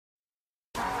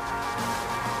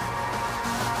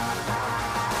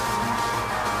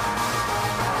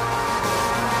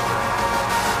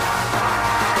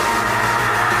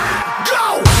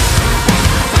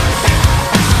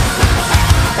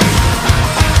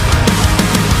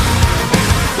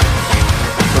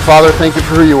Father, thank you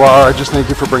for who you are. I just thank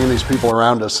you for bringing these people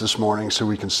around us this morning so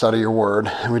we can study your word.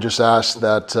 And we just ask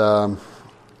that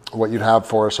what you'd have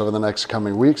for us over the next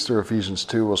coming weeks through Ephesians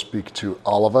 2 will speak to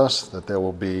all of us, that there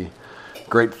will be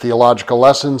great theological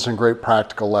lessons and great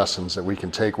practical lessons that we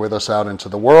can take with us out into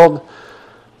the world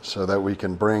so that we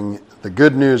can bring the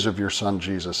good news of your Son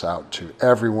Jesus out to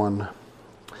everyone.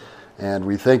 And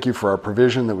we thank you for our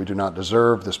provision that we do not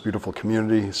deserve, this beautiful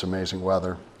community, this amazing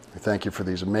weather. We thank you for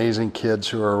these amazing kids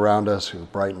who are around us, who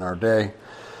brighten our day.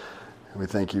 And we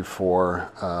thank you for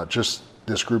just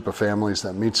this group of families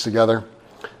that meets together.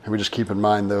 And we just keep in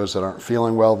mind those that aren't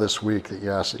feeling well this week, that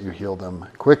you ask that you heal them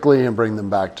quickly and bring them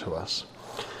back to us.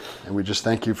 And we just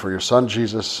thank you for your Son,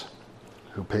 Jesus,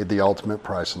 who paid the ultimate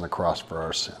price on the cross for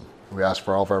our sin. We ask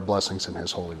for all of our blessings in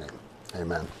his holy name.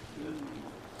 Amen.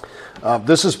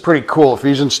 This is pretty cool.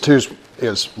 Ephesians 2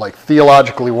 is like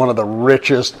theologically one of the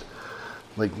richest,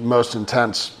 like most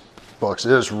intense books.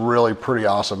 It is really pretty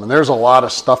awesome. And there's a lot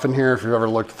of stuff in here if you've ever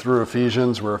looked through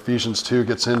Ephesians, where Ephesians 2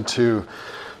 gets into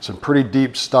some pretty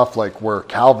deep stuff, like where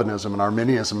Calvinism and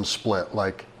Arminianism split,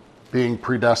 like being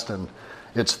predestined.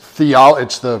 It's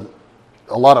a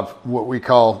lot of what we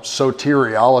call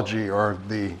soteriology, or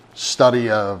the study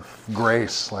of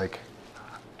grace, like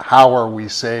how are we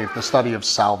saved, the study of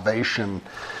salvation.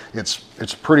 It's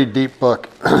a pretty deep book.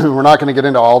 We're not going to get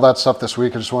into all that stuff this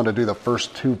week. I just wanted to do the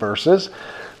first 2 verses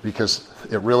because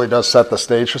it really does set the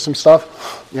stage for some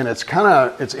stuff. And it's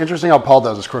interesting how Paul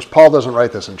does this. Of course, Paul doesn't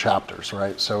write this in chapters,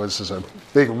 right? So this is a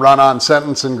big run-on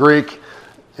sentence in Greek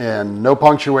and no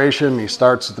punctuation. He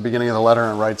starts at the beginning of the letter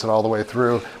and writes it all the way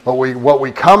through. But what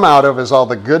we come out of is all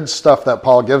the good stuff that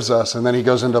Paul gives us, and then he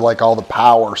goes into like all the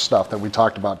power stuff that we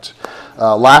talked about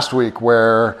last week,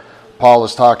 where Paul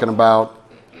is talking about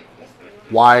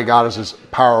why God is as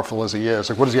powerful as he is.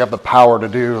 Like, what does he have the power to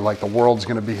do? Like, the world's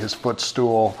going to be his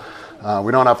footstool.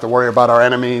 We don't have to worry about our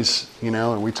enemies,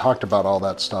 and we talked about all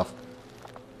that stuff.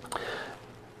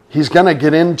 He's going to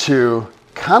get into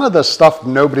kind of the stuff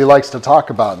nobody likes to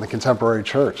talk about in the contemporary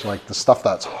church, like the stuff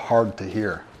that's hard to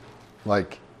hear.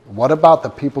 Like, what about the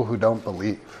people who don't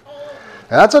believe?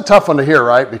 And that's a tough one to hear,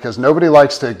 right? Because nobody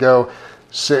likes to go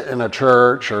sit in a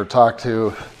church or talk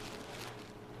to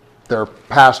their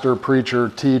pastor, preacher,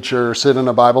 teacher, sit in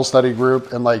a Bible study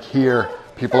group and like hear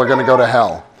people are going to go to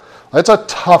hell. It's a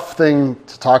tough thing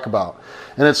to talk about.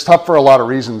 And it's tough for a lot of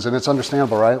reasons, and it's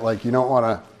understandable, right? Like, you don't want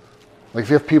to, like, if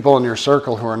you have people in your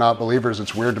circle who are not believers,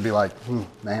 it's weird to be like,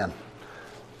 man,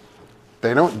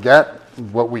 they don't get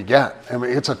what we get. I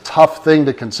mean, it's a tough thing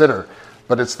to consider,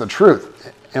 but it's the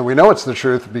truth. And we know it's the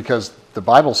truth because the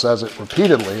Bible says it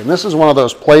repeatedly. And this is one of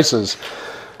those places.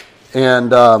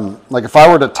 And like, if I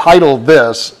were to title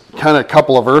this kind of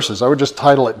couple of verses, I would just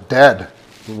title it Dead.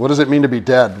 What does it mean to be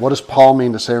dead? What does Paul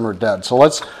mean to say when we're dead? So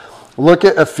let's look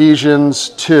at Ephesians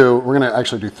 2. We're going to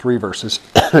actually do 3 verses.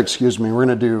 Excuse me. We're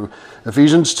going to do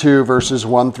Ephesians 2, verses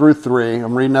 1 through 3.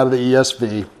 I'm reading out of the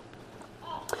ESV.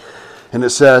 And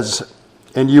it says,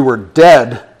 "And you were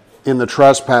dead in the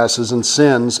trespasses and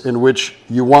sins in which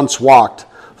you once walked,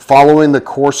 following the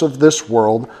course of this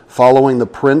world, following the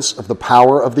prince of the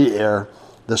power of the air,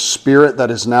 the spirit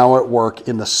that is now at work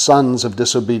in the sons of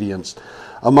disobedience,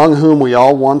 among whom we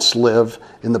all once lived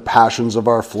in the passions of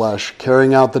our flesh,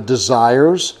 carrying out the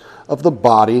desires of the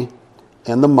body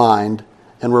and the mind,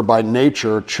 and were by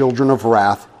nature children of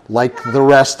wrath, like the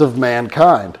rest of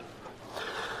mankind."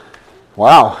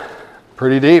 Wow,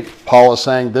 pretty deep. Paul is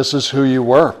saying this is who you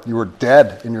were. You were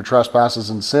dead in your trespasses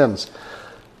and sins,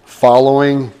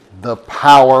 following the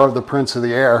power of the prince of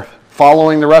the air,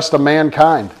 following the rest of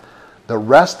mankind. The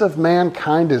rest of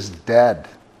mankind is dead.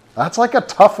 That's like a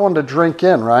tough one to drink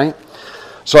in, right?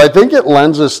 So I think it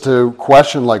lends us to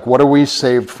question, like, what are we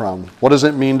saved from? What does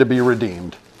it mean to be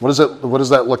redeemed? What does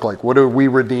that look like? What are we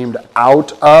redeemed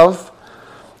out of?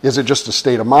 Is it just a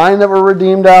state of mind that we're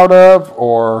redeemed out of?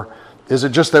 Or is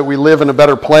it just that we live in a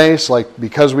better place? Like,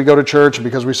 because we go to church and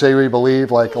because we say we believe,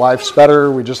 like, life's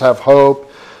better, we just have hope.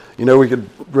 We could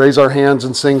raise our hands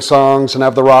and sing songs and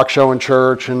have the rock show in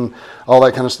church and all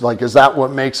that kind of stuff. Like, is that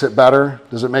what makes it better?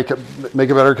 Does it make it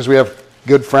better because we have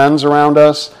good friends around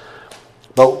us?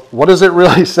 But what does it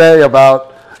really say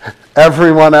about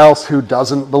everyone else who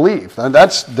doesn't believe? And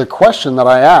that's the question that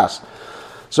I ask.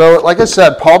 So, like I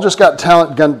said, Paul just got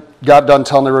done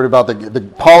telling everybody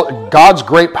about God's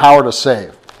great power to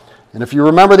save. And if you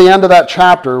remember the end of that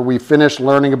chapter, we finished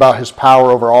learning about his power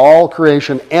over all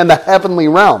creation and the heavenly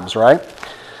realms, right?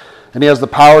 And he has the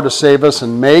power to save us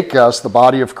and make us the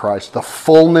body of Christ. The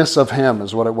fullness of him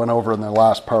is what it went over in the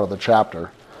last part of the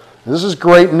chapter. And this is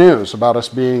great news about us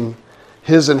being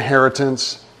his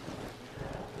inheritance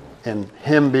and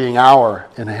him being our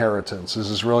inheritance. This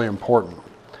is really important.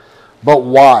 But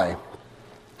why?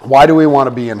 Why do we want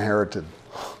to be inherited?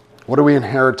 What are we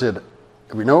inherited?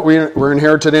 We know what we're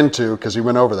inherited into because he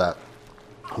went over that.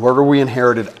 What are we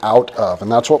inherited out of?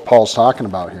 And that's what Paul's talking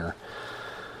about here.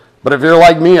 But if you're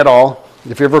like me at all,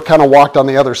 if you ever kind of walked on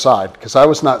the other side, because I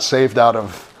was not saved out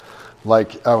of,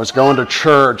 like, I was going to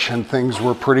church and things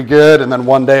were pretty good, and then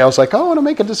one day I was like, oh, I want to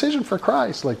make a decision for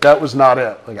Christ. Like, that was not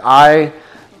it. Like, I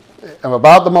am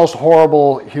about the most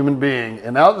horrible human being,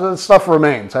 and that stuff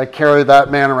remains. I carry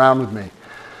that man around with me.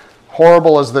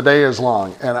 Horrible as the day is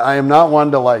long. And I am not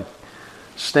one to, like,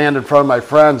 stand in front of my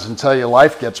friends and tell you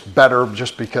life gets better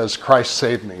just because Christ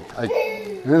saved me.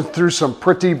 I went through some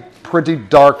pretty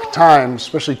dark times,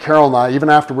 especially Carol and I, even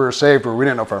after we were saved, where we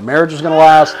didn't know if our marriage was going to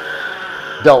last.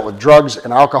 Dealt with drugs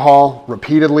and alcohol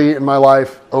repeatedly in my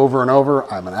life, over and over.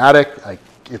 I'm an addict.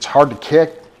 It's hard to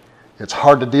kick. It's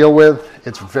hard to deal with.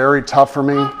 It's very tough for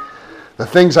me. The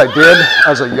things I did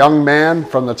as a young man,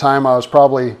 from the time I was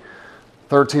probably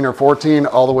 13 or 14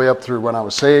 all the way up through when I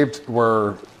was saved,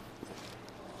 were,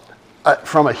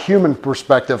 from a human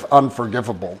perspective,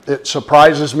 unforgivable. It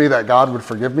surprises me that God would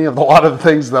forgive me of a lot of the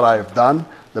things that I have done.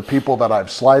 The people that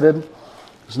I've slighted.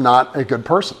 Is not a good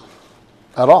person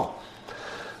at all.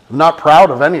 I'm not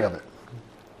proud of any of it.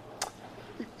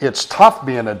 It's tough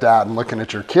being a dad and looking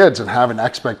at your kids and having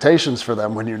expectations for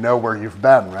them when you know where you've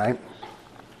been, right?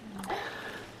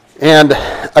 And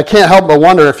I can't help but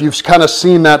wonder if you've kind of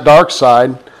seen that dark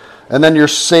side and then you're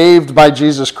saved by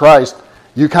Jesus Christ,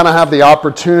 you kind of have the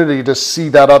opportunity to see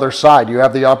that other side. You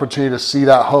have the opportunity to see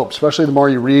that hope, especially the more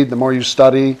you read, the more you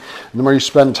study, and the more you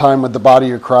spend time with the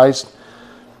body of Christ.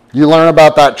 You learn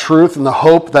about that truth and the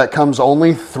hope that comes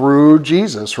only through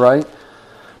Jesus, right?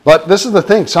 But this is the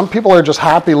thing. Some people are just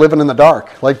happy living in the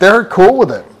dark. Like, they're cool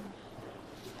with it.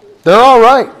 They're all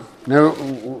right. You know,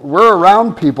 we're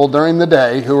around people during the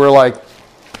day who are like,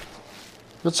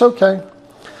 it's okay.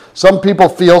 Some people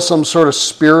feel some sort of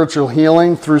spiritual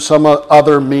healing through some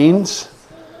other means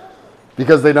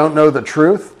because they don't know the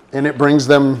truth, and it brings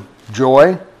them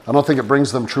joy. I don't think it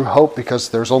brings them true hope because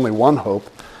there's only one hope.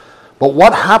 But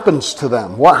what happens to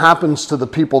them? What happens to the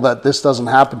people that this doesn't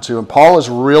happen to? And Paul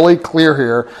is really clear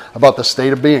here about the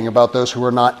state of being, about those who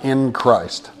are not in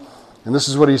Christ. And this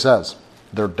is what he says.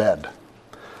 They're dead.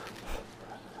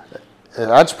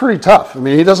 That's pretty tough. I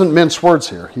mean, he doesn't mince words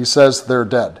here. He says they're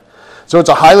dead. So it's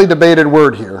a highly debated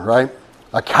word here, right?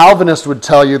 A Calvinist would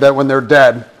tell you that when they're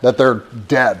dead, that they're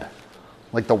dead.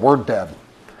 Like the word dead.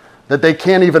 That they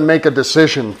can't even make a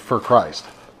decision for Christ.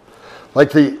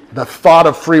 Like the thought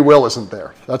of free will isn't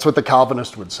there. That's what the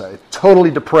Calvinist would say. Totally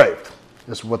depraved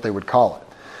is what they would call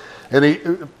it.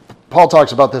 And Paul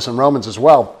talks about this in Romans as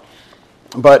well.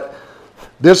 But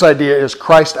this idea is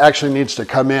Christ actually needs to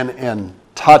come in and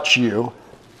touch you.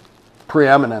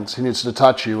 Preeminence, he needs to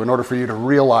touch you in order for you to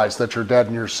realize that you're dead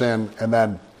in your sin and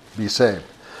then be saved.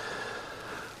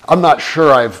 I'm not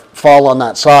sure I fall on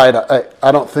that side.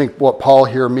 I don't think what Paul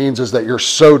here means is that you're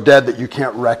so dead that you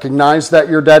can't recognize that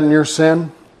you're dead in your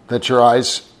sin, that your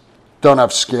eyes don't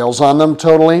have scales on them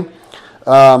totally.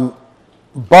 But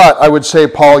I would say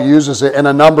Paul uses it in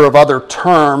a number of other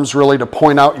terms really to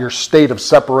point out your state of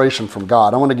separation from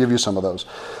God. I want to give you some of those.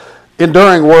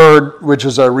 Enduring Word, which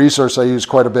is a resource I use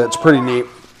quite a bit, it's pretty neat,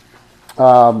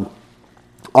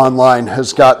 online,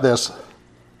 has got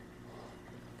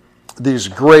these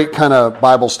great kind of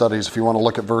Bible studies if you want to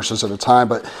look at verses at a time.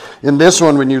 But in this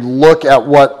one, when you look at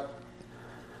what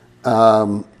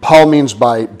Paul means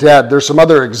by dead, there's some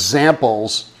other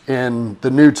examples in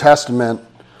the New Testament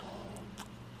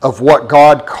of what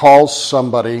God calls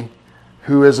somebody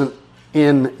who isn't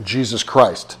in Jesus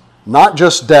Christ. Not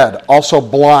just dead, also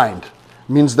blind. It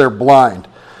means they're blind.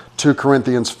 2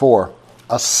 Corinthians 4.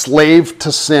 A slave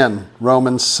to sin,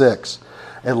 Romans 6.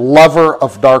 A lover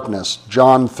of darkness,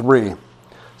 John 3.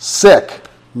 Sick,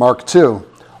 Mark 2.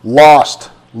 Lost,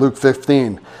 Luke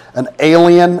 15. An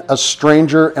alien, a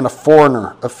stranger, and a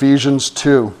foreigner, Ephesians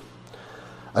 2.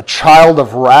 A child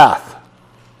of wrath,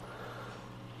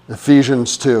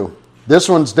 Ephesians 2. This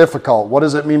one's difficult. What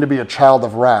does it mean to be a child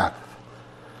of wrath?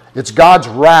 It's God's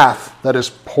wrath that is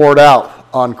poured out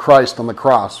on Christ on the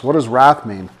cross. What does wrath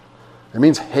mean? It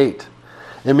means hate.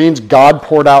 It means God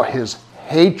poured out his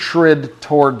hatred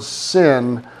towards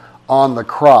sin on the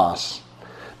cross.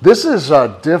 This is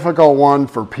a difficult one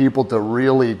for people to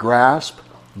really grasp.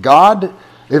 God,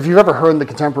 if you've ever heard in the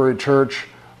contemporary church,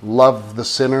 love the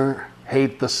sinner,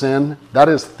 hate the sin, that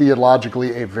is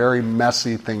theologically a very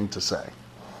messy thing to say.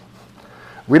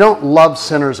 We don't love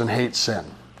sinners and hate sin.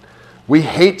 We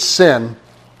hate sin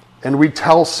And we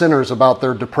tell sinners about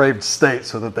their depraved state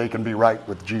so that they can be right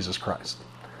with Jesus Christ.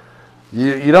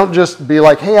 You don't just be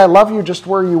like, hey, I love you just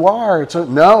where you are.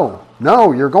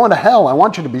 No, you're going to hell. I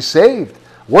want you to be saved.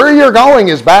 Where you're going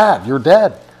is bad. You're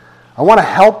dead. I want to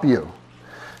help you.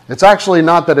 It's actually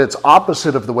not that it's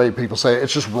opposite of the way people say it.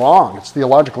 It's just wrong. It's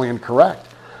theologically incorrect.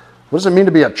 What does it mean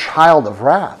to be a child of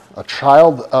wrath? A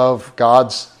child of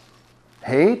God's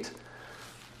hate?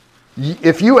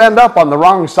 If you end up on the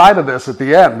wrong side of this at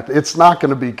the end, it's not going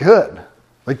to be good.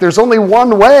 Like, there's only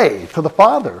one way to the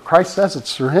Father. Christ says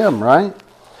it's through him, right?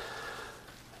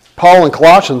 Paul in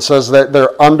Colossians says that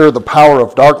they're under the power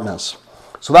of darkness.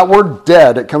 So that word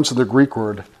dead, it comes from the Greek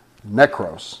word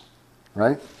nekros,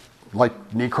 right?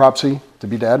 Like necropsy, to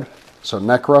be dead. So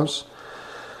nekros.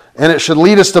 And it should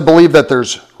lead us to believe that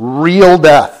there's real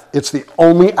death. It's the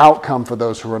only outcome for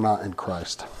those who are not in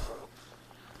Christ.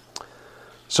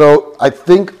 So I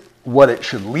think what it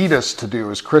should lead us to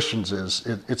do as Christians is,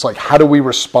 it's like, how do we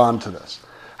respond to this?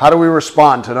 How do we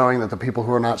respond to knowing that the people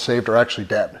who are not saved are actually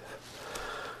dead?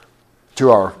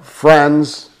 To our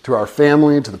friends, to our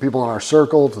family, to the people in our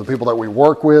circle, to the people that we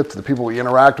work with, to the people we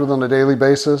interact with on a daily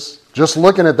basis. Just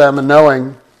looking at them and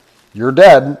knowing you're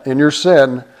dead in your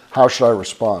sin, how should I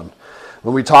respond?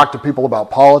 When we talk to people about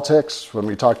politics, when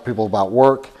we talk to people about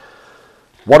work,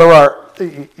 what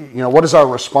is our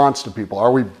response to people?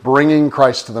 Are we bringing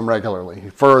Christ to them regularly?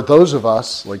 For those of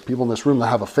us, like people in this room that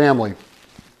have a family,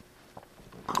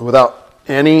 without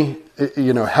any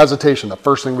hesitation, the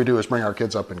first thing we do is bring our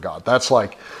kids up in God. That's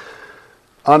like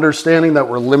understanding that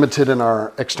we're limited in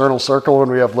our external circle when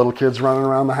we have little kids running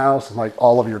around the house, and like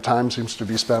all of your time seems to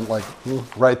be spent like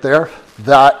right there.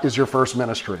 That is your first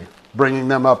ministry, bringing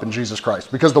them up in Jesus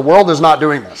Christ. Because the world is not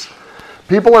doing this.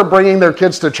 People are bringing their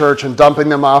kids to church and dumping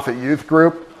them off at youth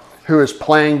group who is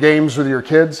playing games with your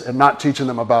kids and not teaching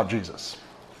them about Jesus.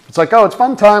 It's like, oh, it's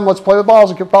fun time. Let's play with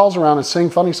balls and kick balls around and sing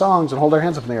funny songs and hold our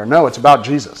hands up in the air. No, it's about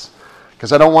Jesus.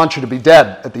 Because I don't want you to be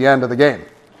dead at the end of the game.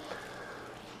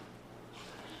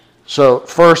 So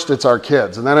first it's our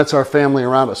kids, and then it's our family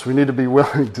around us. We need to be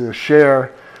willing to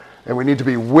share, and we need to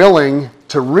be willing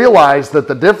to realize that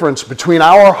the difference between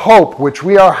our hope, which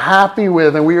we are happy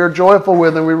with and we are joyful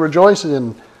with and we rejoice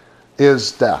in,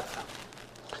 is death.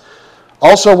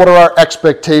 Also, what are our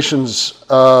expectations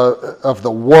of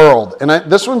the world? And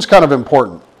this one's kind of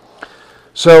important.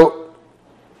 So,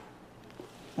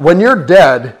 when you're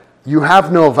dead, you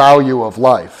have no value of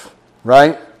life,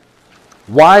 right?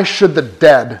 Why should the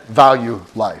dead value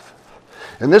life?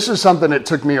 And this is something that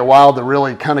took me a while to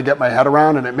really kind of get my head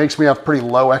around, and it makes me have pretty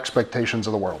low expectations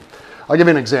of the world. I'll give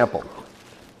you an example.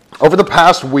 Over the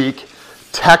past week,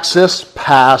 Texas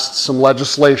passed some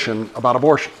legislation about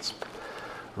abortions,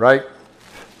 right?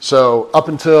 So up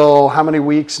until how many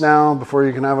weeks now before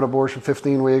you can have an abortion?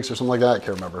 15 weeks or something like that? I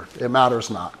can't remember. It matters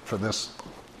not for this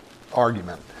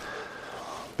argument.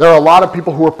 There are a lot of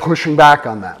people who are pushing back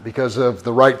on that because of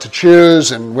the right to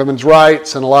choose and women's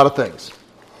rights and a lot of things.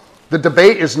 The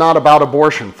debate is not about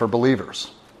abortion for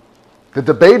believers. The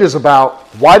debate is about,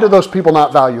 why do those people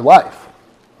not value life?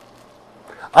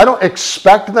 I don't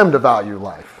expect them to value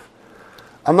life.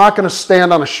 I'm not going to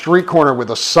stand on a street corner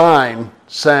with a sign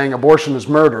saying abortion is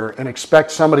murder and expect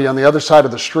somebody on the other side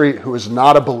of the street who is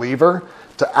not a believer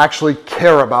to actually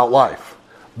care about life,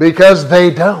 because they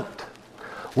don't.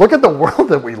 Look at the world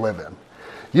that we live in.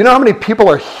 You know how many people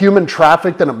are human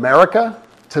trafficked in America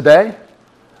today?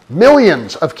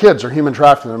 Millions of kids are human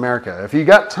trafficked in America. If you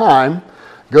got time,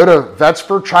 go to Vets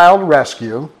for Child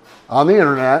Rescue on the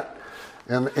internet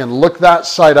and look that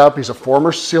site up. He's a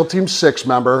former SEAL Team 6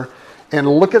 member. And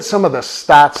look at some of the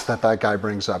stats that guy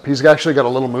brings up. He's actually got a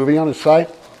little movie on his site.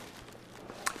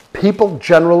 People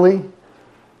generally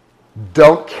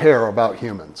don't care about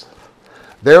humans.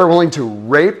 They're willing to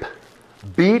rape,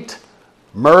 beat,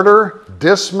 murder,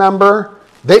 dismember.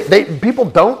 People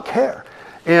don't care.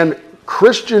 And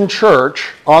Christian church,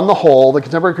 on the whole, the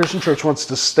contemporary Christian church wants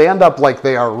to stand up like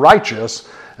they are righteous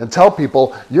and tell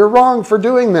people, you're wrong for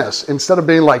doing this, instead of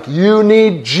being like, you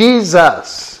need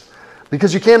Jesus.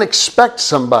 Because you can't expect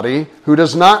somebody who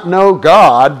does not know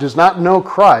God, does not know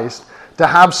Christ, to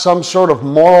have some sort of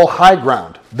moral high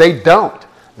ground. They don't.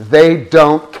 They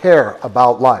don't care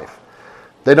about life.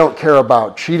 They don't care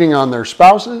about cheating on their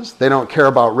spouses. They don't care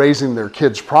about raising their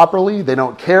kids properly. They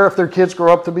don't care if their kids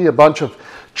grow up to be a bunch of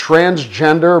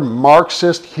transgender,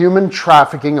 Marxist, human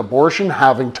trafficking,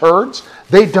 abortion-having turds.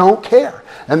 They don't care.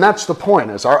 And that's the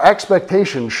point, is our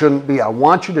expectation shouldn't be, I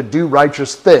want you to do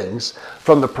righteous things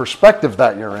from the perspective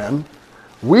that you're in.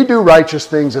 We do righteous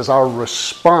things as our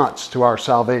response to our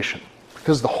salvation,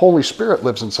 because the Holy Spirit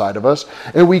lives inside of us,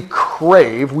 and we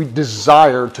crave, we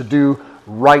desire to do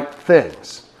right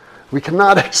things. We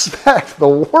cannot expect the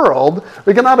world,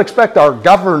 we cannot expect our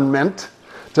government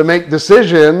to make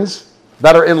decisions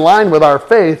that are in line with our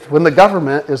faith when the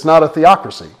government is not a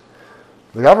theocracy.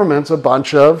 The government's a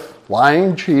bunch of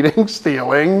lying, cheating,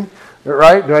 stealing,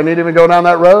 right? Do I need to even go down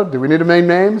that road? Do we need to name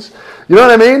names? You know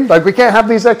what I mean? Like, we can't have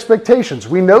these expectations.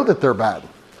 We know that they're bad.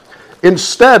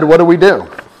 Instead, what do?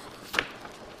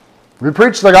 We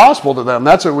preach the gospel to them.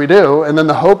 That's what we do. And then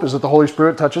the hope is that the Holy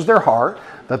Spirit touches their heart,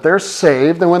 that they're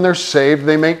saved. And when they're saved,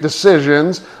 they make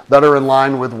decisions that are in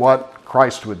line with what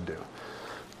Christ would do.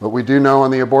 What we do know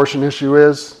on the abortion issue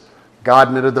is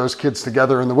God knitted those kids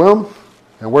together in the womb.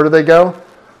 And where do they go?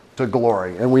 To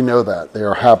glory. And we know that. They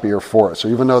are happier for it. So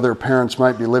even though their parents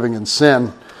might be living in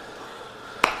sin,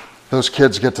 those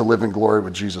kids get to live in glory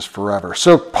with Jesus forever.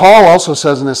 So Paul also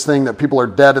says in this thing that people are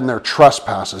dead in their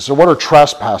trespasses. So what are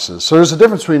trespasses? So there's a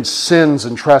difference between sins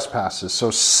and trespasses. So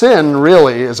sin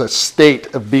really is a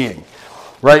state of being,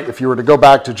 right? If you were to go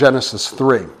back to Genesis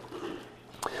 3.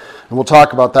 And we'll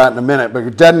talk about that in a minute. But you're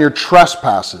dead in your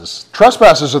trespasses.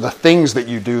 Trespasses are the things that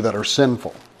you do that are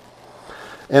sinful.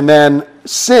 And then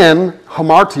sin,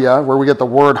 hamartia, where we get the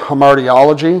word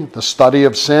hamartiology, the study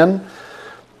of sin,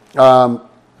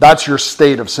 that's your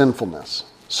state of sinfulness.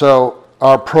 So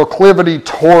our proclivity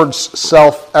towards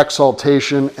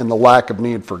self-exaltation and the lack of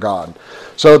need for God.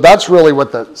 So that's really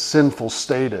what the sinful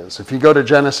state is. If you go to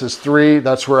Genesis 3,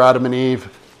 that's where Adam and Eve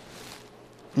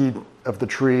eat of the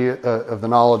tree of the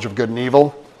knowledge of good and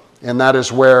evil. And that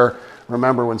is where,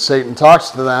 remember, when Satan talks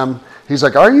to them, he's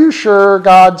like, are you sure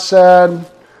God said?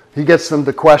 He gets them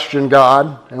to question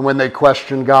God. And when they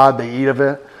question God, they eat of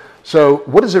it. So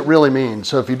what does it really mean?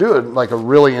 So if you do like a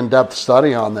really in-depth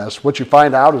study on this, what you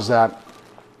find out is that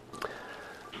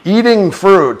eating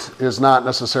fruit is not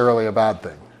necessarily a bad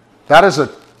thing. That is a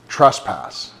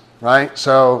trespass, right?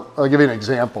 So I'll give you an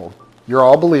example. You're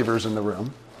all believers in the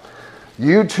room.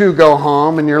 You two go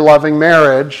home in your loving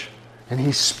marriage, and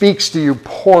he speaks to you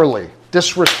poorly,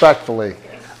 disrespectfully,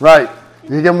 right?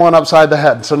 You give him one upside the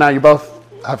head. So now you both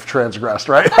have transgressed,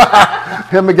 right?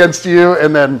 Him against you,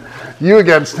 and then you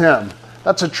against him.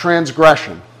 That's a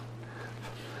transgression.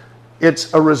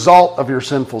 It's a result of your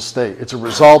sinful state. It's a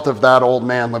result of that old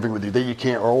man living with you that you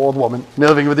can't, or old woman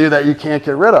living with you that you can't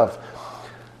get rid of.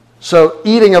 So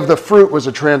eating of the fruit was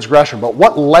a transgression. But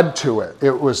what led to it?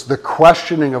 It was the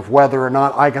questioning of whether or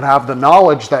not I could have the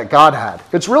knowledge that God had.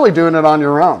 It's really doing it on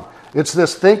your own. It's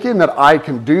this thinking that I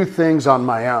can do things on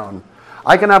my own.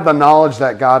 I can have the knowledge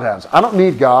that God has. I don't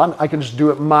need God. I can just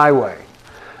do it my way.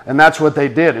 And that's what they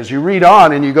did. As you read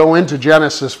on and you go into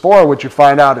Genesis 4, what you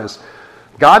find out is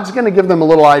God's going to give them a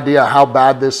little idea how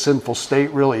bad this sinful state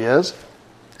really is.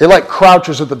 It like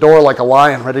crouches at the door like a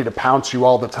lion ready to pounce you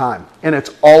all the time. And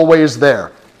it's always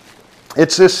there.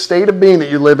 It's this state of being that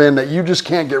you live in that you just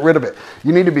can't get rid of it.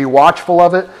 You need to be watchful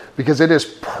of it because it is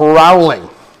prowling.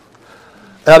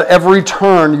 At every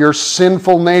turn, your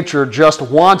sinful nature just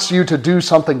wants you to do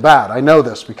something bad. I know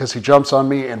this because he jumps on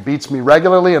me and beats me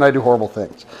regularly and I do horrible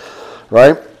things,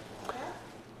 right?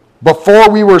 Before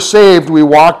we were saved, we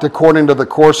walked according to the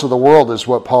course of the world, is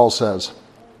what Paul says.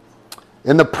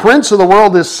 And the prince of the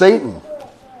world is Satan.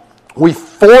 We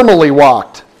formerly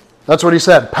walked. That's what he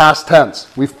said, past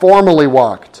tense. We formerly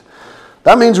walked.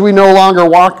 That means we no longer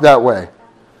walk that way.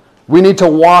 We need to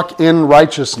walk in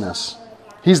righteousness.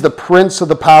 He's the prince of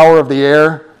the power of the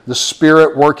air, the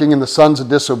spirit working in the sons of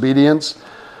disobedience.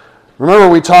 Remember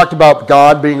we talked about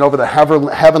God being over the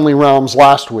heavenly realms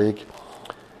last week.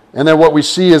 And then what we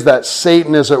see is that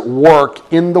Satan is at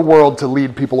work in the world to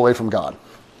lead people away from God.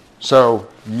 So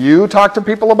you talk to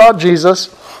people about Jesus.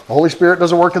 The Holy Spirit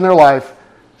doesn't work in their life.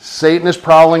 Satan is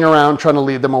prowling around trying to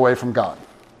lead them away from God.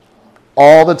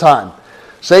 All the time.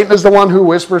 Satan is the one who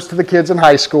whispers to the kids in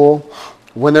high school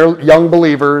when they're young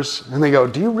believers, and they go,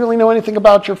 do you really know anything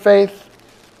about your faith?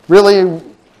 Really?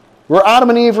 Were Adam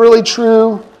and Eve really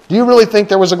true? Do you really think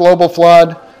there was a global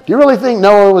flood? Do you really think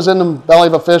Noah was in the belly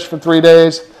of a fish for 3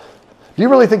 days? Do you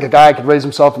really think a guy could raise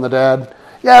himself from the dead?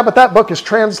 Yeah, but that book is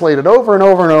translated over and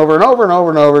over and over and over and over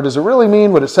and over. Does it really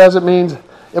mean what it says it means?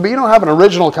 Yeah, but you don't have an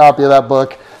original copy of that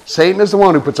book. Satan is the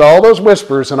one who puts all those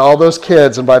whispers in all those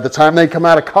kids, and by the time they come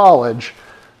out of college,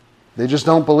 they just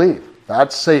don't believe.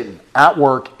 That's Satan at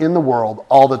work in the world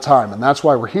all the time. And that's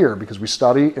why we're here, because we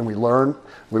study and we learn,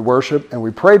 we worship and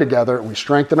we pray together and we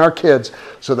strengthen our kids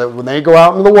so that when they go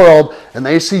out in the world and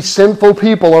they see sinful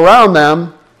people around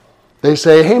them, they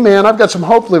say, hey man, I've got some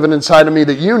hope living inside of me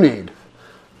that you need.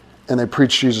 And they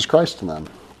preach Jesus Christ to them.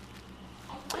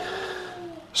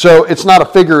 So it's not a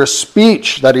figure of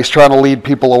speech that he's trying to lead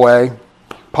people away.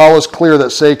 Paul is clear that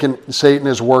Satan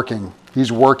is working.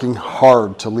 He's working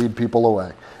hard to lead people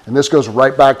away. And this goes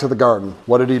right back to the garden.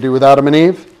 What did he do with Adam and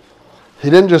Eve? He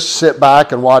didn't just sit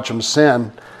back and watch them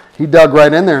sin. He dug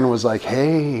right in there and was like,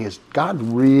 hey, is God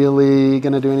really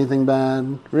going to do anything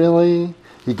bad? Really?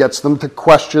 He gets them to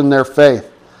question their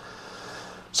faith.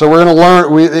 So we're going to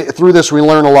learn, through this we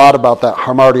learn a lot about that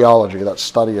hamartiology, that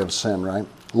study of sin, right?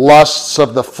 Lusts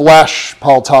of the flesh,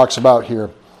 Paul talks about here.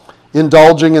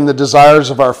 Indulging in the desires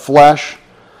of our flesh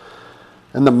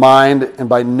and the mind, and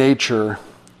by nature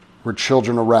we're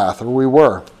children of wrath, or we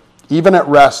were. Even at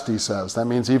rest, he says. That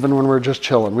means even when we're just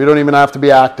chilling. We don't even have to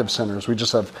be active sinners. We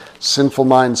just have sinful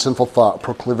mind, sinful thought,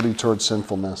 proclivity towards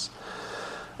sinfulness.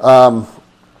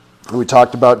 We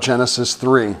talked about Genesis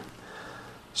 3.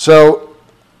 So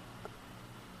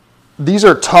these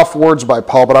are tough words by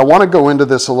Paul, but I want to go into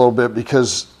this a little bit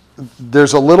because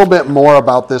there's a little bit more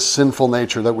about this sinful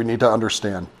nature that we need to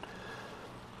understand.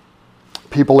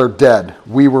 People are dead.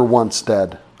 We were once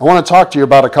dead. I want to talk to you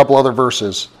about a couple other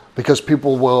verses, because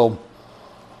people will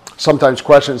sometimes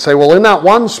question and say, well, in that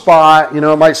one spot,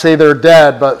 it might say they're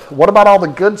dead, but what about all the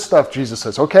good stuff Jesus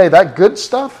says? Okay, that good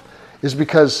stuff is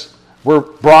because we're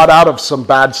brought out of some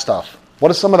bad stuff. What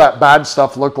does some of that bad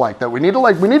stuff look like? That we need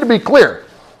to be clear,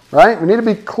 right? We need to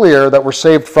be clear that we're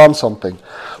saved from something.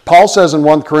 Paul says in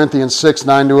 1 Corinthians 6,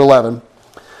 9-11,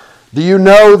 do you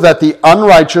know that the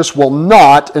unrighteous will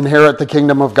not inherit the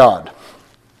kingdom of God?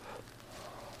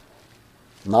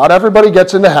 Not everybody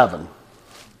gets into heaven.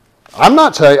 I'm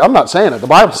not saying it. The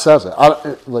Bible says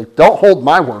it. Don't hold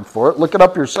my word for it. Look it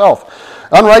up yourself.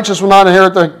 Unrighteous will not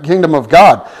inherit the kingdom of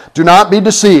God. Do not be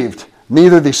deceived.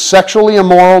 Neither the sexually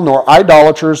immoral, nor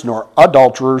idolaters, nor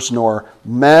adulterers, nor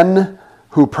men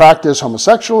who practice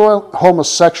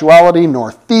homosexuality,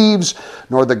 nor thieves,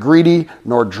 nor the greedy,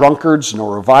 nor drunkards,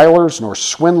 nor revilers, nor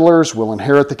swindlers will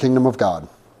inherit the kingdom of God.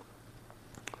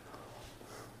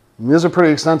 And this is a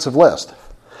pretty extensive list.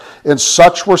 And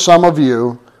such were some of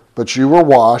you, but you were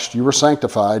washed, you were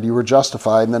sanctified, you were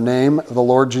justified in the name of the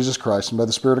Lord Jesus Christ and by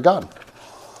the Spirit of God.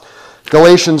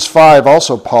 Galatians 5,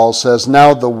 also Paul says,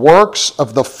 now the works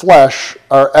of the flesh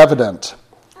are evident.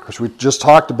 Of course, we just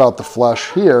talked about the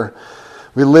flesh here.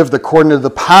 We lived according to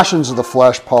the passions of the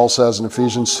flesh, Paul says in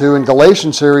Ephesians 2. In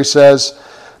Galatians here he says,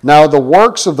 now the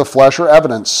works of the flesh are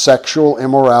evident: sexual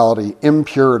immorality,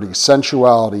 impurity,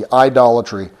 sensuality,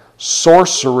 idolatry,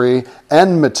 sorcery,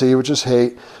 enmity, which is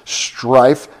hate,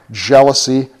 strife,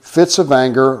 jealousy, fits of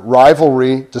anger,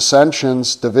 rivalry,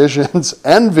 dissensions, divisions,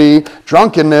 envy,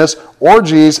 drunkenness,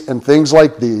 orgies, and things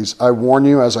like these. I warn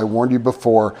you, as I warned you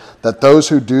before, that those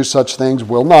who do such things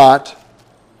will not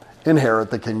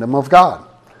inherit the kingdom of God.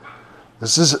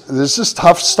 This is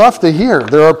tough stuff to hear.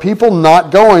 There are people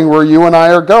not going where you and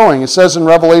I are going. It says in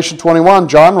Revelation 21,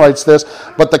 John writes this,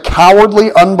 but the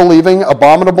cowardly, unbelieving,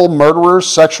 abominable, murderers,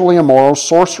 sexually immoral,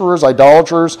 sorcerers,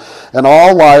 idolaters, and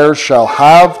all liars shall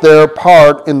have their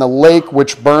part in the lake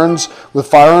which burns with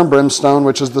fire and brimstone,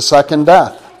 which is the second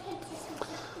death.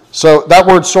 So that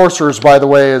word sorcerers, by the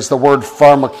way, is the word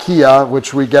pharmakia,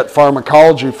 which we get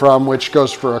pharmacology from, which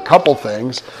goes for a couple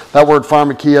things. That word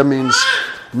pharmakia means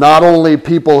not only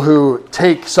people who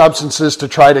take substances to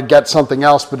try to get something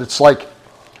else, but it's like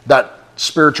that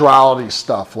spirituality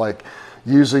stuff, like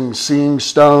using seeing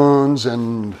stones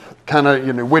and kind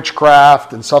of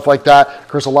witchcraft and stuff like that. Of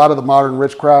course, a lot of the modern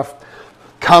witchcraft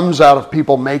comes out of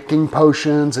people making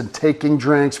potions and taking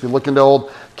drinks. If you look into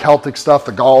old Celtic stuff,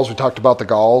 the Gauls, we talked about the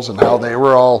Gauls and how they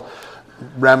were all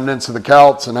remnants of the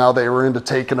Celts and how they were into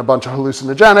taking a bunch of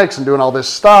hallucinogenics and doing all this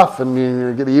stuff, and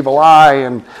you get the evil eye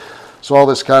and so all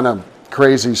this kind of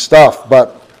crazy stuff.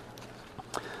 But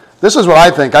this is what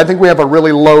I think. I think we have a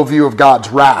really low view of God's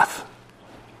wrath.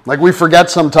 Like we forget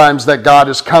sometimes that God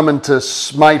is coming to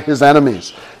smite his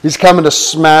enemies. He's coming to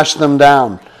smash them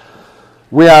down.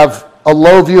 We have a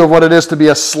low view of what it is to be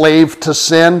a slave to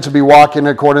sin. To be walking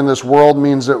according to this world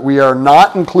means that we are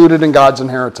not included in God's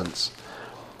inheritance.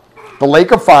 The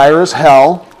lake of fire is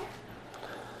hell,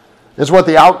 is what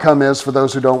the outcome is for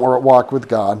those who don't walk with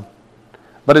God.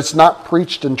 But it's not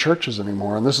preached in churches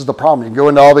anymore, and this is the problem. You can go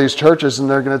into all these churches, and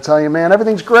they're going to tell you, man,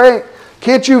 everything's great.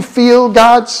 Can't you feel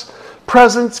God's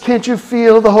presence? Can't you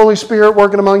feel the Holy Spirit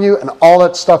working among you? And all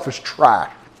that stuff is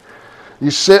trash. You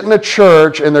sit in a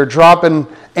church, and they're dropping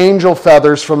angel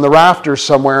feathers from the rafters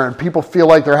somewhere, and people feel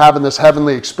like they're having this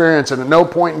heavenly experience, and at no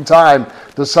point in time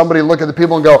does somebody look at the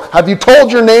people and go, have you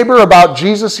told your neighbor about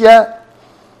Jesus yet?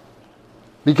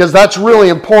 Because that's really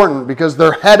important, because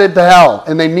they're headed to hell,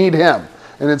 and they need him.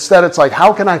 And instead it's like,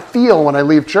 how can I feel when I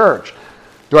leave church?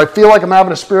 Do I feel like I'm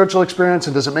having a spiritual experience,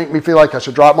 and does it make me feel like I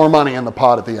should drop more money in the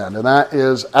pot at the end? And that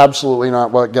is absolutely not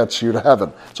what gets you to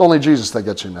heaven. It's only Jesus that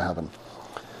gets you into heaven.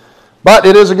 But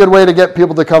it is a good way to get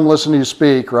people to come listen to you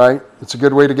speak, right? It's a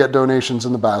good way to get donations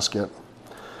in the basket.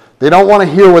 They don't want to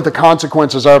hear what the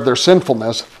consequences are of their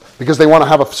sinfulness because they want to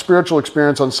have a spiritual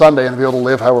experience on Sunday and be able to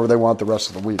live however they want the rest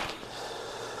of the week.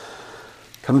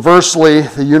 Conversely,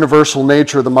 the universal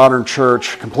nature of the modern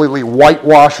church completely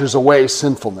whitewashes away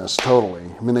sinfulness totally.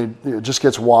 I mean, it just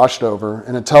gets washed over,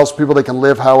 and it tells people they can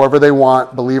live however they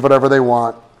want, believe whatever they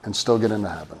want, and still get into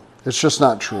heaven. It's just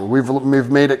not true.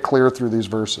 We've made it clear through these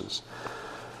verses.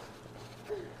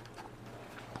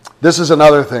 This is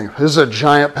another thing. This is a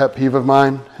giant pet peeve of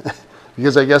mine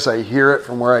because I guess I hear it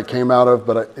from where I came out of,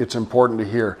 but it's important to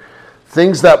hear.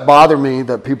 Things that bother me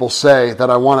that people say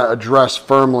that I want to address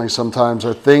firmly sometimes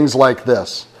are things like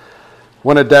this.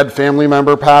 When a dead family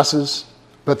member passes,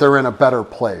 but they're in a better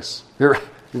place.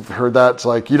 You've heard that? It's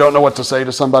like you don't know what to say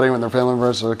to somebody when their family member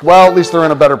is like, well, at least they're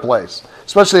in a better place.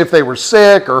 Especially if they were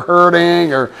sick or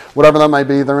hurting or whatever that might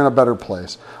be, they're in a better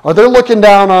place. Or they're looking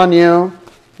down on you.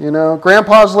 You know,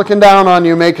 Grandpa's looking down on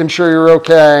you, making sure you're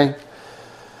okay.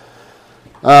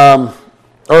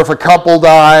 Or if a couple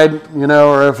died, you know,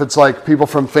 or if it's like people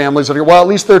from families that are, well, at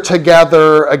least they're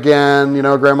together again, you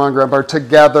know, Grandma and Grandpa are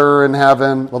together in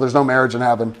heaven. Well, there's no marriage in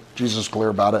heaven. Jesus is clear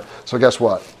about it. So guess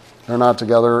what? They're not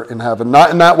together in heaven.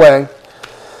 Not in that way.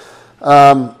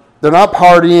 They're not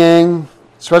partying,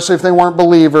 especially if they weren't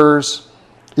believers.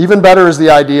 Even better is the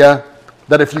idea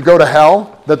that if you go to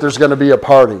hell, that there's going to be a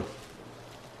party.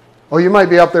 Oh, you might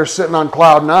be up there sitting on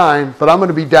cloud 9, but I'm going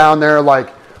to be down there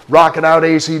like rocking out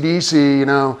AC/DC, you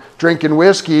know, drinking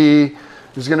whiskey.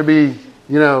 There's going to be,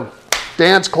 you know,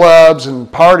 dance clubs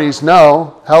and parties.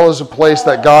 No, hell is a place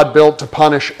that God built to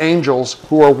punish angels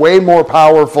who are way more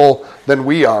powerful than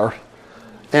we are.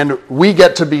 And we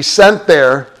get to be sent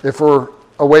there if we're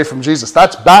away from Jesus.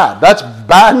 That's bad. That's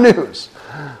bad news.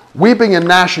 Weeping and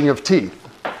gnashing of teeth.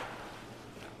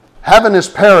 Heaven is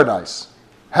paradise.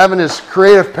 Heaven is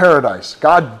creative paradise.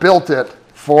 God built it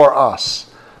for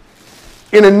us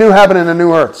in a new heaven and a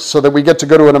new earth so that we get to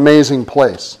go to an amazing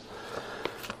place.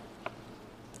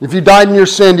 If you died in your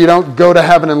sin, you don't go to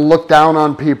heaven and look down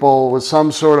on people with some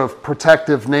sort of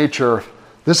protective nature.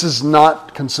 This is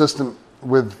not consistent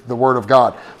with the Word of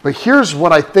God. But here's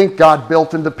what I think God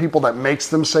built into people that makes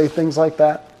them say things like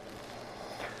that.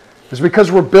 It's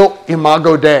because we're built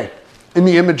imago Dei, in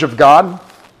the image of God.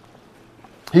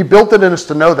 He built it in us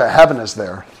to know that heaven is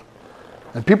there.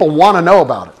 And people want to know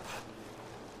about it.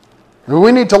 And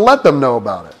we need to let them know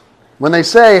about it. When they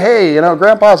say, hey, you know,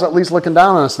 Grandpa's at least looking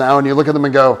down on us now, and you look at them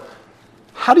and go,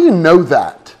 how do you know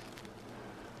that?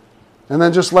 And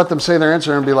then just let them say their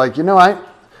answer and be like, you know,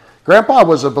 Grandpa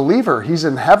was a believer. He's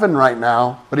in heaven right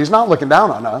now, but he's not looking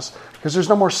down on us because there's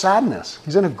no more sadness.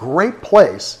 He's in a great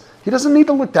place. He doesn't need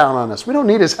to look down on us. We don't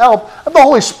need his help. I have the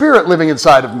Holy Spirit living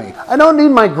inside of me. I don't need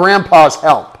my grandpa's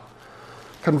help.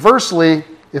 Conversely,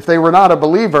 if they were not a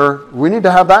believer, we need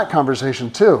to have that conversation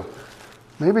too.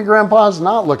 Maybe Grandpa's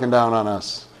not looking down on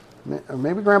us.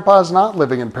 Maybe Grandpa's not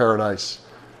living in paradise.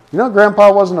 You know,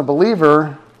 Grandpa wasn't a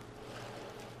believer.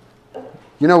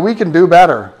 You know, we can do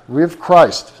better. We have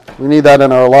Christ. We need that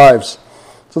in our lives.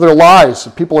 So they're lies.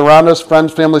 People around us,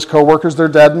 friends, families, co-workers, they're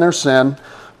dead in their sin.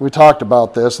 We talked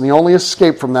about this. And the only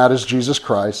escape from that is Jesus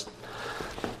Christ.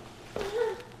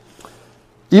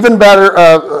 Even better,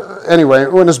 anyway,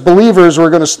 when as believers,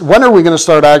 when are we going to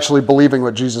start actually believing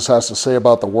what Jesus has to say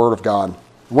about the Word of God?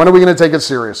 When are we going to take it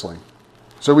seriously?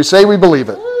 So we say we believe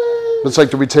it. But it's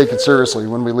like, do we take it seriously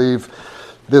when we leave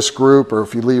this group or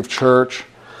if you leave church?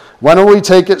 When will we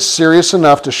take it serious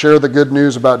enough to share the good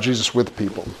news about Jesus with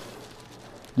people?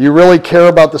 Do you really care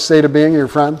about the state of being of your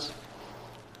friends?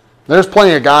 There's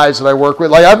plenty of guys that I work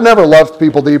with. Like, I've never loved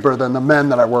people deeper than the men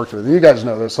that I worked with. You guys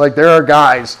know this. Like, there are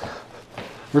guys.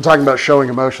 We were talking about showing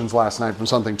emotions last night from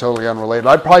something totally unrelated.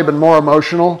 I've probably been more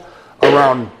emotional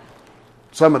around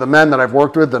some of the men that I've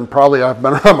worked with than probably I've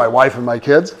been around my wife and my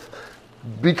kids.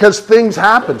 Because things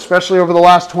happen, especially over the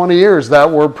last 20 years, that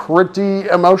were pretty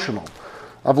emotional.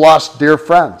 I've lost dear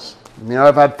friends. You know,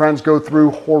 I've had friends go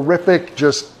through horrific,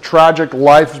 just tragic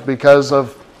lives because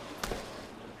of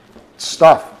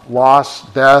stuff.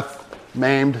 Loss, death,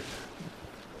 maimed,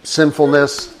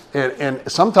 sinfulness. And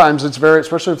sometimes it's very,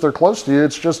 especially if they're close to you,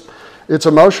 it's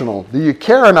emotional. Do you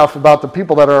care enough about the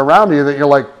people that are around you that you're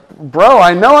like, bro,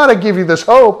 I know how to give you this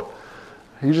hope.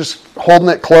 You're just holding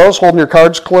it close, holding your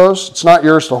cards close. It's not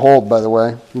yours to hold, by the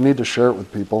way. You need to share it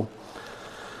with people.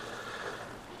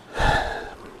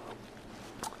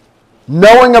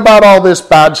 Knowing about all this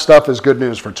bad stuff is good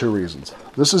news for two reasons.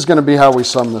 This is going to be how we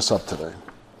sum this up today.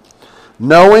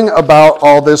 Knowing about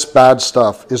all this bad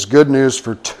stuff is good news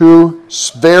for two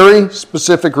very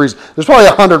specific reasons. There's probably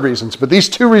 100 reasons, but these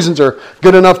two reasons are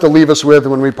good enough to leave us with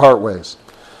when we part ways.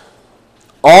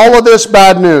 All of this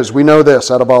bad news, we know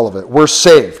this out of all of it. We're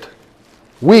saved.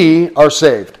 We are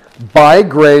saved by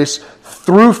grace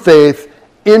through faith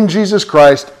in Jesus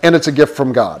Christ, and it's a gift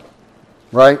from God,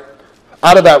 right?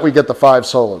 Out of that, we get the 5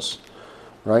 solas,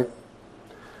 right?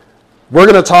 We're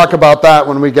going to talk about that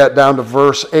when we get down to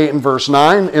verse 8 and verse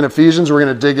 9. In Ephesians, we're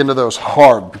going to dig into those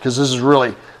hard because this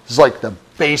is like the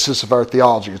basis of our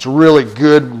theology. It's really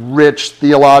good, rich,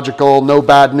 theological, no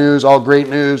bad news, all great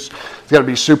news. It's going to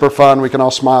be super fun. We can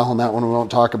all smile on that one. We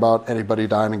won't talk about anybody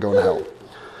dying and going to hell.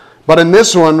 But in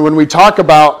this one, when we talk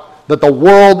about that the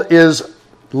world is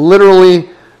literally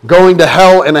going to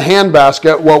hell in a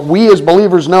handbasket, what we as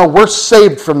believers know, we're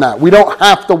saved from that. We don't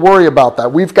have to worry about that.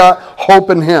 We've got hope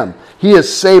in Him. He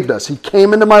has saved us. He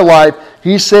came into my life.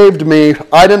 He saved me.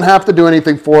 I didn't have to do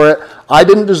anything for it. I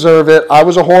didn't deserve it. I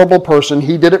was a horrible person.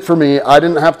 He did it for me. I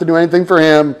didn't have to do anything for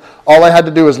Him. All I had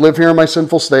to do is live here in my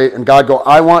sinful state, and God go,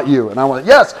 I want you. And I went,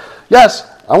 yes,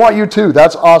 I want you too.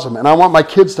 That's awesome. And I want my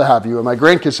kids to have you, and my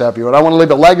grandkids to have you, and I want to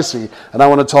leave a legacy, and I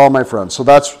want to tell all my friends. So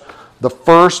that's the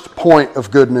first point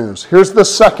of good news. Here's the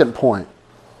second point.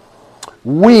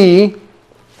 We,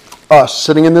 us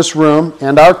sitting in this room,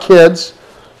 and our kids,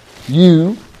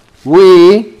 we,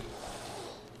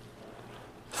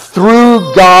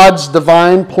 through God's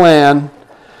divine plan,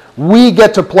 we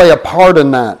get to play a part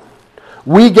in that.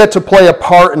 We get to play a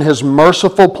part in His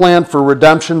merciful plan for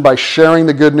redemption by sharing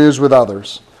the good news with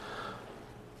others.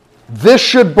 This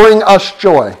should bring us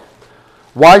joy.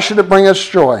 Why should it bring us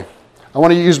joy? I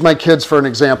want to use my kids for an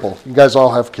example. You guys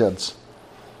all have kids.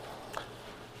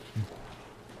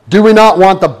 Do we not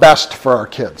want the best for our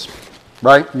kids?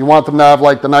 Right? You want them to have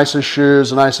like the nicest shoes,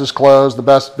 the nicest clothes, the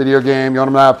best video game. You want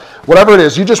them to have whatever it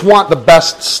is. You just want the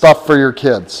best stuff for your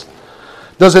kids.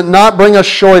 Does it not bring us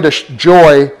joy to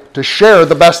share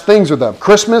the best things with them?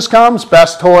 Christmas comes,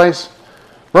 best toys.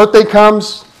 Birthday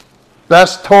comes,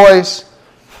 best toys.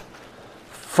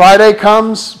 Friday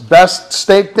comes, best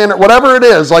steak dinner. Whatever it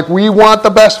is, like we want the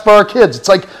best for our kids. It's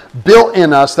like built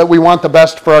in us that we want the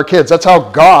best for our kids. That's how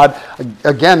God,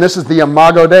 again, this is the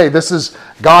Imago Dei. This is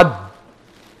God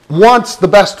wants the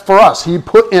best for us. He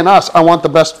put in us, I want the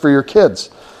best for your kids.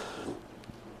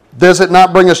 Does it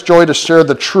not bring us joy to share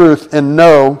the truth and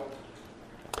know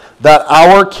that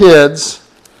our kids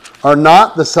are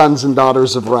not the sons and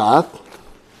daughters of wrath?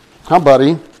 Huh,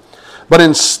 buddy? But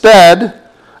instead,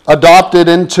 adopted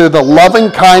into the loving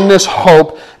kindness,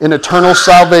 hope, and eternal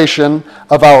salvation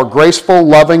of our graceful,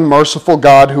 loving, merciful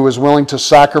God who is willing to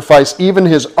sacrifice even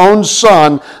His own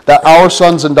Son that our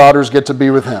sons and daughters get to be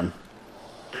with Him.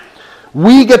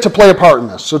 We get to play a part in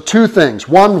this. So 2 things.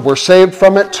 1, we're saved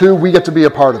from it. 2, we get to be a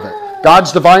part of it.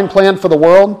 God's divine plan for the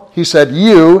world, He said,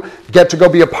 you get to go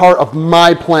be a part of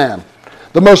my plan.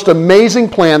 The most amazing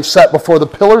plan set before the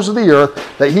pillars of the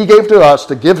earth that He gave to us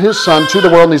to give His Son to the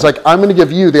world. And He's like, I'm going to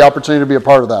give you the opportunity to be a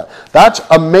part of that. That's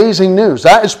amazing news.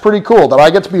 That is pretty cool that I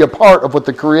get to be a part of what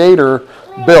the Creator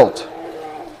built.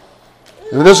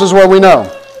 And this is what we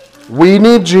know. We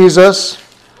need Jesus.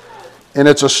 And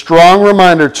it's a strong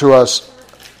reminder to us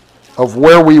of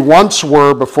where we once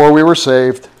were before we were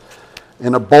saved,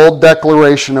 and a bold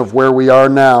declaration of where we are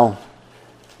now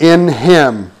in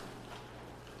Him.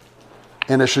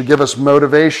 And it should give us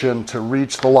motivation to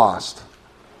reach the lost.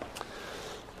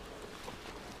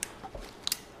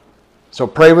 So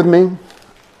pray with me.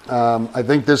 I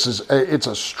think it's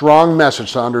a strong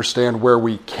message to understand where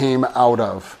we came out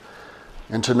of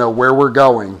and to know where we're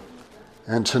going.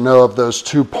 And to know of those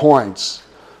 2 points,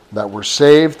 that we're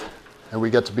saved and we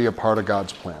get to be a part of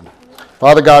God's plan.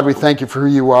 Father God, we thank You for who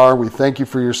You are. We thank You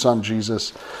for Your Son,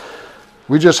 Jesus.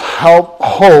 We just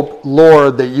hope,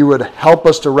 Lord, that You would help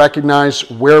us to recognize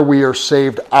where we are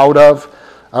saved out of,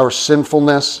 our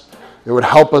sinfulness. It would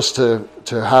help us to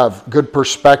have good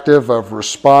perspective of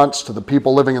response to the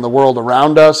people living in the world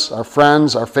around us, our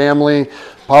friends, our family,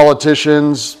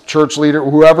 politicians, church leader,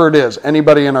 whoever it is,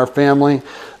 anybody in our family,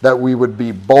 that we would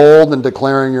be bold in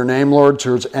declaring Your name, Lord,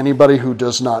 towards anybody who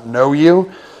does not know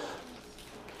You.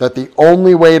 That the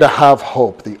only way to have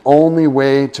hope, the only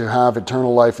way to have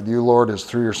eternal life with You, Lord, is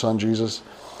through Your Son, Jesus.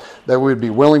 That we would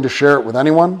be willing to share it with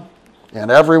anyone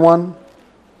and everyone.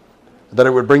 That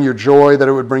it would bring You joy, that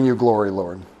it would bring You glory,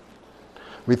 Lord.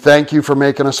 We thank You for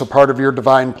making us a part of Your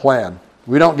divine plan.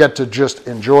 We don't get to just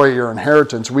enjoy Your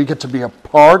inheritance. We get to be a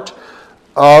part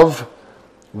of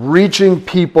reaching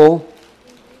people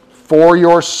for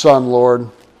Your Son, Lord,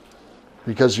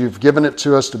 because You've given it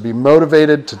to us to be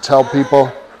motivated to tell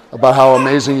people about how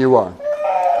amazing You are.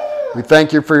 We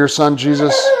thank you for your Son,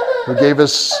 Jesus, who gave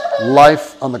us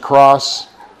life on the cross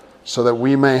so that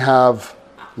we may have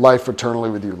life eternally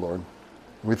with you, Lord.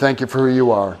 We thank you for who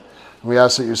you are. We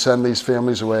ask that you send these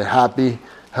families away happy,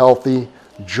 healthy,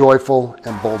 joyful,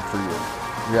 and bold for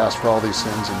you. We ask for all these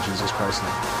things in Jesus Christ's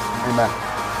name.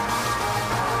 Amen.